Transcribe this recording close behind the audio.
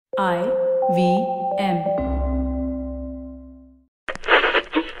IVM.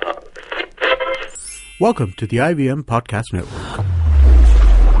 Welcome to the IVM Podcast Network.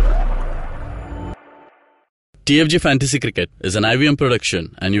 TFG Fantasy Cricket is an IVM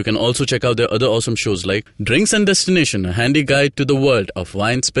production, and you can also check out their other awesome shows like Drinks and Destination, a handy guide to the world of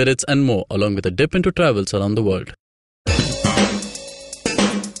wine, spirits and more, along with a dip into travels around the world.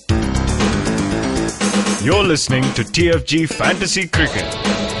 You're listening to TFG Fantasy Cricket.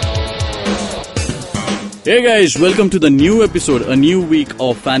 Hey guys, welcome to the new episode, a new week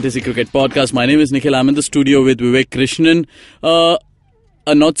of Fantasy Cricket Podcast. My name is Nikhil. I'm in the studio with Vivek Krishnan.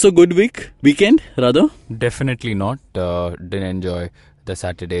 A not so good weekend rather? Definitely not. Didn't enjoy the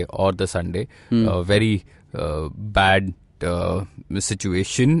Saturday or the Sunday. Very bad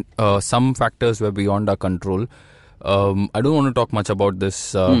situation. Some factors were beyond our control. I don't want to talk much about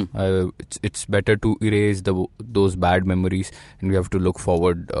this. It's better to erase those bad memories, and we have to look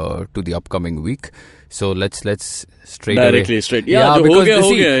forward to the upcoming week. So let's straight Directly. Yeah, because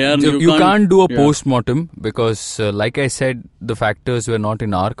you can't do a yeah. post-mortem because, like I said, the factors were not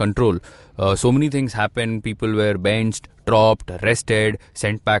in our control. So many things happened. People were benched, dropped, rested,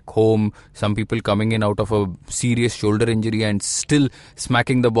 sent back home. Some people coming in out of a serious shoulder injury and still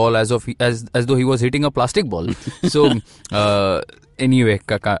smacking the ball as though he was hitting a plastic ball. So anyway,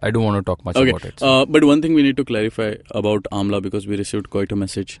 I don't want to talk much about it. So. But one thing we need to clarify about Amla, because we received quite a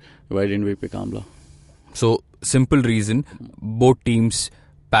message. Why didn't we pick Amla? So, simple reason, both teams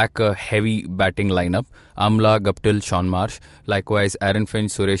pack a heavy batting lineup. Amla, Guptill, Shaun Marsh. Likewise, Aaron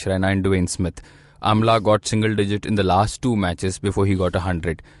Finch, Suresh Raina and Dwayne Smith. Amla got single digit in the last two matches before he got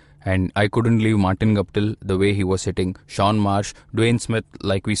 100. And I couldn't leave Martin Guptill the way he was hitting. Shaun Marsh, Dwayne Smith,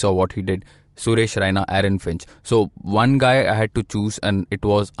 like we saw what he did. Suresh Raina, Aaron Finch. So, one guy I had to choose and it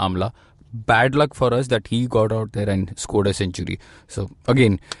was Amla. Bad luck for us that he got out there and scored a century. So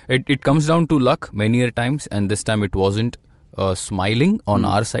again, it comes down to luck many a times, and this time it wasn't smiling on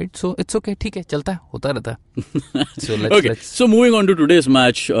our side. So it's okay, ठीक है, चलता है, होता रहता है. So let's. So moving on to today's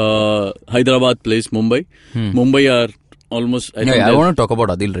match, Hyderabad plays Mumbai. Mumbai are almost. I want to talk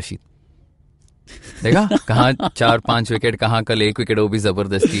about Adil Rashid. देखा कहाँ 4-5 wicket, कहाँ कल 1 विकेट, वो भी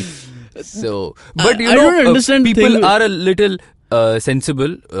जबरदस्ती. So, but I don't understand people are a little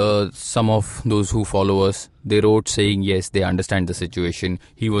sensible. Some of those who follow us, they wrote saying yes, they understand the situation.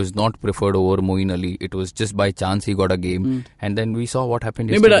 He was not preferred over Moeen Ali. It was just by chance he got a game, and then we saw what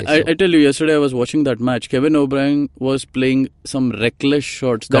happened yesterday. But I tell you, yesterday I was watching that match. Kevin O'Brien was playing some reckless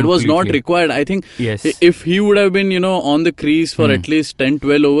shots that was not required. I think if he would have been, on the crease for at least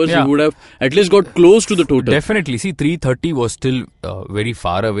 10-12 overs, he would have at least got close to the total. Definitely. See, 330 was still very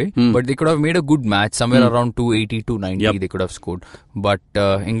far away, but they could have made a good match somewhere around 280, 290. They could have scored. But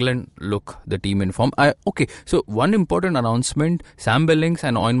England, look, the team in form. So one important announcement, Sam Billings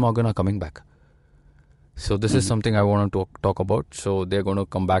and Eoin Morgan are coming back. So this is something I want to talk about. So they're going to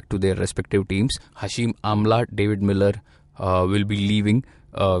come back to their respective teams. Hashim Amla, David Miller will be leaving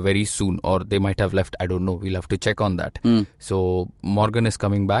very soon, or they might have left. I don't know. We'll have to check on that. So Morgan is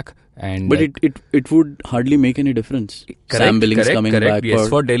coming back. But it would hardly make any difference. Sam Billings coming back. Yes,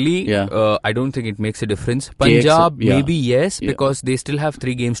 for Delhi, I don't think it makes a difference. Punjab, maybe yes, because they still have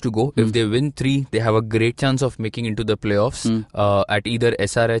 3 games to go. If they win 3, they have a great chance of making into the playoffs at either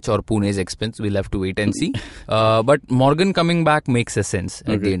SRH or Pune's expense. We'll have to wait and see. But Morgan coming back makes a sense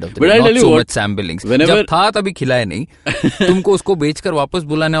at the end of the day. Not so much Sam Billings. जब था तभी खिलाया नहीं. तुमको उसको बेचकर वापस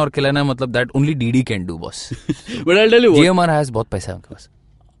बुलाना और खिलाना, मतलब that only DD can do, boss. But I'll tell you what. GMR has बहुत पैसा है उनके पास.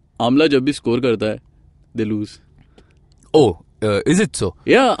 Amla जब भी स्कोर करता है, they lose. Oh, is it so?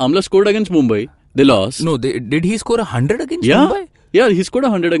 Yeah, Amla scored against Mumbai. They lost. No, did he score 100 against Mumbai? Yeah, he scored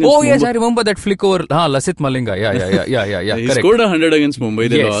 100 against Mumbai. Oh, yes, I remember that flick over. Lasit Malinga. Yeah. He scored 100 against Mumbai.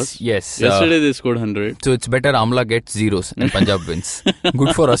 They lost. Yes. Yesterday they scored 100. So it's better Amla gets zeros and Punjab wins.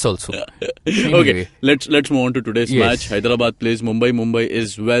 Good for us also. Anyway. Okay, let's move on to today's match. Hyderabad plays Mumbai. Mumbai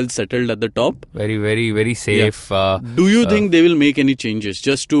is well settled at the top. Very, very, very safe. Yeah. Do you think they will make any changes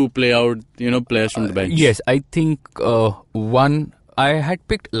just to play out, players from the bench? Yes, I think one. I had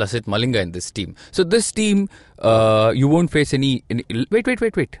picked Lasit Malinga in this team. So this team, you won't face any...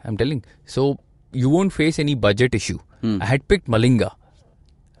 Wait. I'm telling. So you won't face any budget issue. I had picked Malinga.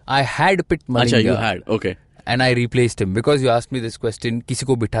 Achha, you had. Okay. And I replaced him because you asked me this question, किसी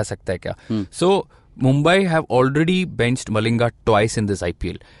को बिठा सकता है क्या? So Mumbai have already benched Malinga twice in this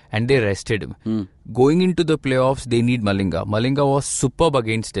IPL and they rested him. Going into the playoffs, they need Malinga. Malinga was superb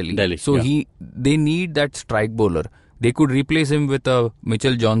against Delhi. So they need that strike bowler. They could replace him with a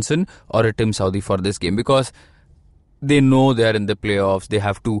Mitchell Johnson or a Tim Southee for this game because they know they are in the playoffs. They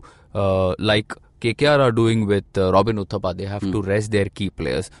have to, like KKR are doing with Robin Uthappa. They have to rest their key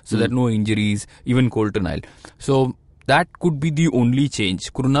players so that no injuries, even Colton Isle. So that could be the only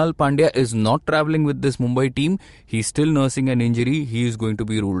change. Krunal Pandya is not travelling with this Mumbai team. He's still nursing an injury. He is going to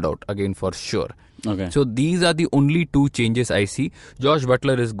be ruled out again for sure. Okay. So these are the only two changes I see. Josh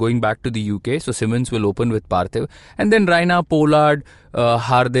Butler is going back to the UK, so Simmons will open with Parthiv. And then Raina, Pollard,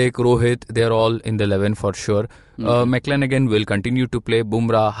 Hardik, Rohit, they're all in the 11 for sure. McClenaghan will continue to play.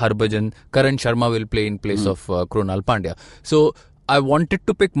 Bumrah, Harbhajan, Karan Sharma will play in place of Krunal Pandya. So I wanted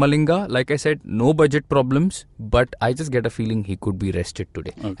to pick Malinga. Like I said, no budget problems, but I just get a feeling he could be rested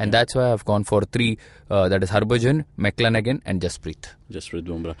today. Okay. And that's why I've gone for 3. That is Harbhajan, McClenaghan and Jasprit. Jasprit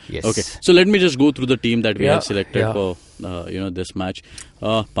Bumrah. Yes. Okay. So let me just go through the team that we have selected for this match.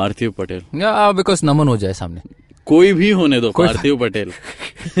 Parthiv Patel. Yeah, because Naman ho jaye samne. कोई भी होने दो पार्थिव Patel.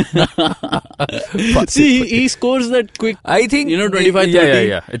 See, he scores that quick. I think 25-30.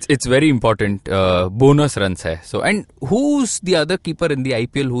 Yeah. It's very important. Bonus runs hai. So, and who's the other keeper in the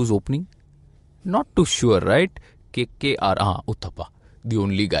IPL who's opening? Not too sure, right? KKR. Uthappa, the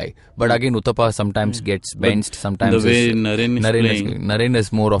only guy. But again, Uthappa sometimes gets benched. Sometimes the way Naren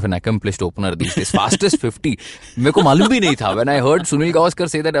is more of an accomplished opener these days. Fastest 50. मेरे को मालूम भी नहीं था. When I heard Sunil Gavaskar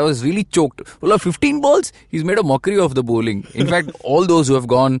say that, I was really choked. Well, 15 balls, he's made a mockery of the bowling. In fact, all those who have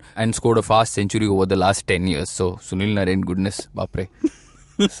gone and scored a fast century over the last 10 years. So, Sunil Naren, goodness, bapre.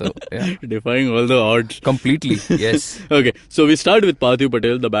 So, yeah. Defying all the odds. Completely, yes. Okay, so we start with Parthiv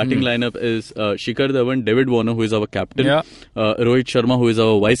Patel. The batting lineup is Shikhar Dhawan, David Warner, who is our captain, Rohit Sharma, who is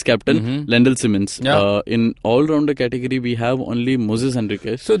our vice captain, Lendl Simmons. In all-rounder category, we have only Moses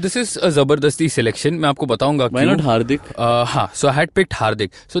Henriques. So this is a Zabardasti selection. मैं आपको बताऊंगा Why not Hardik? So I had picked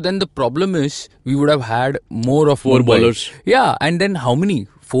Hardik. So then the problem is we would have had more of 4 Mumbai. bowlers. Yeah, and then how many?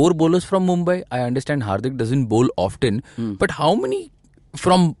 4 bowlers from Mumbai. I understand Hardik doesn't bowl often, but how many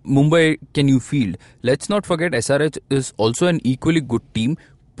from Mumbai can you field? Let's not forget SRH is also an equally good team,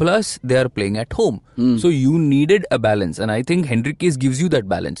 plus they are playing at home. So you needed a balance, and I think Henriques gives you that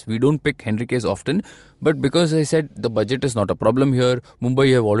balance. We don't pick Henriques often, but because I said the budget is not a problem here,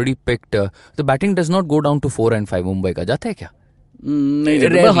 Mumbai have already picked. The batting does not go down to 4 and 5 Mumbai का जाता है क्या?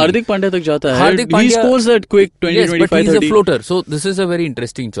 नहीं, हार्दिक पांड्या तक जाता है. He scores that quick 20, yes, 25, but he's 30. a floater. So this is a very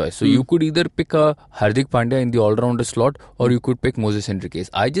interesting choice. So you could either pick a Hardik Pandya in the all-rounder slot, or you could pick Moses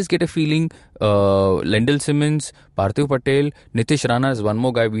Henriques. I just get a feeling Lendl Simmons, Parthiv Patel, Nitish Rana is one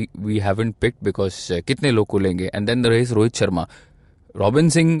more guy we haven't picked because kitne log ko lenge. And then there is Rohit Sharma.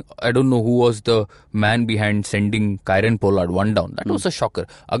 Robin Singh, I don't know who was the man behind sending Kieron Pollard 1 down. That was a shocker.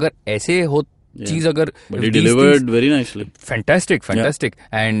 Agar ऐसे हो चीज अगर but he delivered very nicely. Fantastic.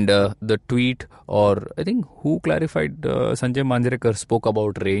 And the tweet, or I think who clarified, Sanjay Manjrekar spoke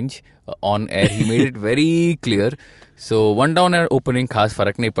about range on air. He made it very clear. So 1 down and opening khas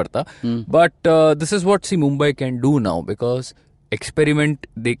farak nahi padta. But this is what Mumbai can do now, because experiment,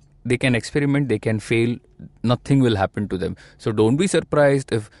 they can experiment, they can fail, nothing will happen to them. So don't be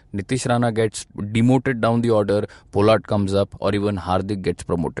surprised if Nitish Rana gets demoted down the order, Pollard comes up, or even Hardik gets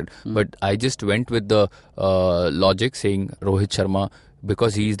promoted. But I just went with the logic saying Rohit Sharma,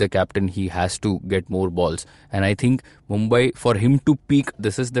 because he is the captain, he has to get more balls. And I think Mumbai, for him to peak,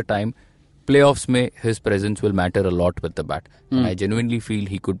 this is the time. Playoffs mein his presence will matter a lot with the bat. And I genuinely feel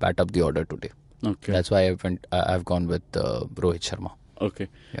he could bat up the order today. Okay. That's why I've gone with Rohit Sharma. Okay.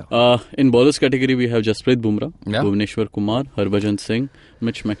 In bowlers category, we have Jasprit Bumrah, Bhuvneshwar Kumar, Harbhajan Singh,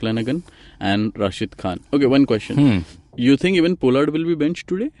 Mitch McClenaghan, and Rashid Khan. Okay, one question. You think even Pollard will be benched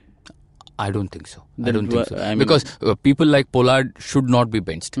today? I don't think so. Because people like Pollard should not be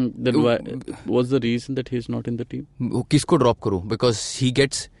benched. Then what's the reason that he's not in the team? Kisko drop karo? Because he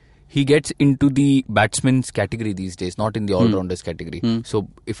gets into the batsman's category these days, not in the all-rounders category. So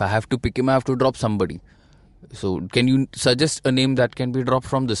if I have to pick him, I have to drop somebody. So can you suggest a name that can be dropped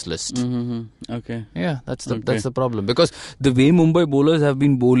from this list? Okay. Yeah, that's the problem. Because the way Mumbai bowlers have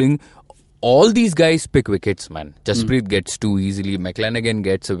been bowling, all these guys pick wickets, man. Jasprit gets 2 easily. McClenaghan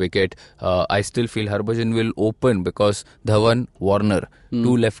gets a wicket. I still feel Harbhajan will open because Dhawan, Warner,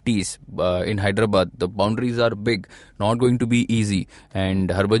 2 lefties in Hyderabad. The boundaries are big. Not going to be easy.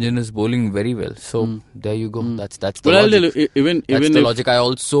 And Harbhajan is bowling very well. So there you go. That's the logic. That's the logic. I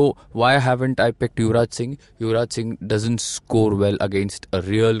also, why haven't I picked Yuvraj Singh? Yuvraj Singh doesn't score well against a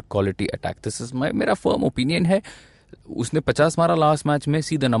real quality attack. This is मेरा firm opinion है. उसने 50 मारा last match में.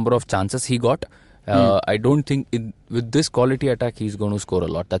 See the number of chances he got. I don't think with this quality attack he's going to score a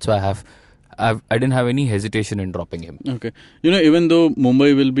lot. That's why I didn't have any hesitation in dropping him. Okay. Even though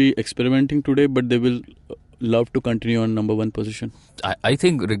Mumbai will be experimenting today, but they will love to continue on number 1 position? I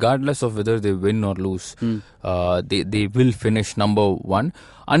think regardless of whether they win or lose, they will finish number 1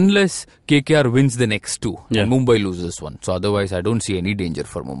 unless KKR wins the next 2 and Mumbai loses 1. So otherwise I don't see any danger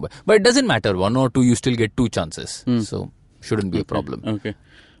for Mumbai. But it doesn't matter, 1 or 2 you still get 2 chances. So shouldn't be a problem. Okay.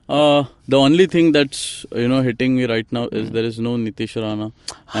 The only thing that's hitting me right now is there is no Nitish Rana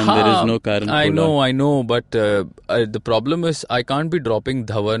and there is no Kieron Pollard. I know, but the problem is I can't be dropping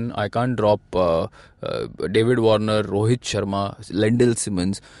Dhawan. I can't drop David Warner, Rohit Sharma, Lendl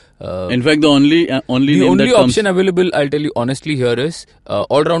Simmons. In fact, the only option available, I'll tell you honestly here is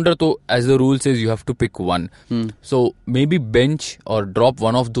all-rounder. So as the rule says, you have to pick 1. So maybe bench or drop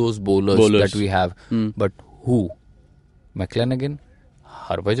one of those bowlers. That we have. But who? McClenaghan?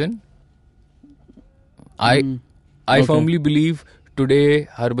 Harbhajan? I firmly believe today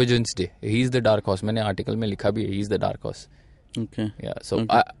Harbhajan's day. He's the dark horse. मैंने article में लिखा भी है. He's the dark horse. Okay. Yeah. So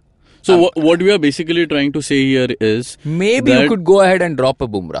okay. What we are basically trying to say here is maybe you could go ahead and drop a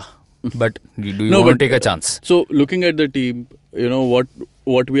Bumrah, but do you want to take a chance? So looking at the team,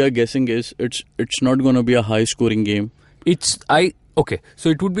 what we are guessing is it's not going to be a high scoring game. Okay. So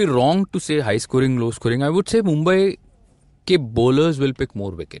it would be wrong to say high scoring, low scoring. I would say Mumbai bowlers will pick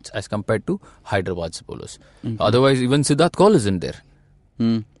more wickets as compared to Hyderabad's bowlers. Otherwise, even Siddharth Kaul isn't there.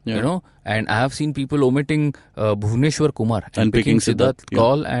 And I have seen people omitting Bhuvneshwar Kumar and picking Siddharth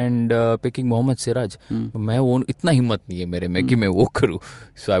Kaul and picking Mohammad Siraj. मैं वो इतना हिम्मत नहीं है मेरे में कि मैं वो करूँ.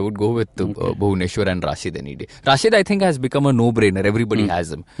 So I would go with Bhuvneshwar and Rashid any day. Rashid, I think, has become a no-brainer. Everybody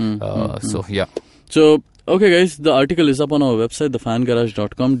has him. So yeah. So okay guys, the article is up on our website,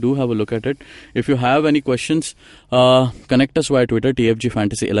 thefangarage.com. Do have a look at it. If you have any questions, connect us via Twitter, TFG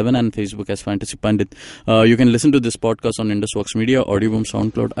Fantasy 11, and Facebook as Fantasy Pandit. You can listen to this podcast on Indusvox Media, Audioboom,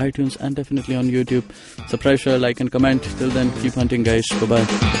 SoundCloud, iTunes, and definitely on YouTube. Subscribe, share, like, and comment. Till then, keep hunting, guys. Bye-bye.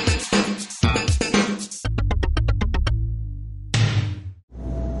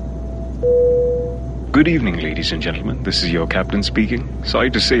 Good evening, ladies and gentlemen. This is your captain speaking. Sorry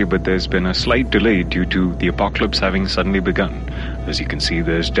to say, but there's been a slight delay due to the apocalypse having suddenly begun. As you can see,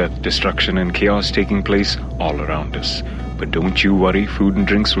 there's death, destruction, and chaos taking place all around us. But don't you worry, food and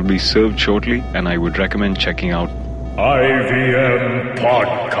drinks will be served shortly, and I would recommend checking out IVM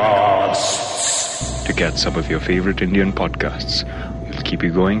Podcasts to get some of your favorite Indian podcasts. We'll keep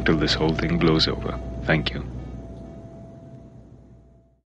you going till this whole thing blows over. Thank you.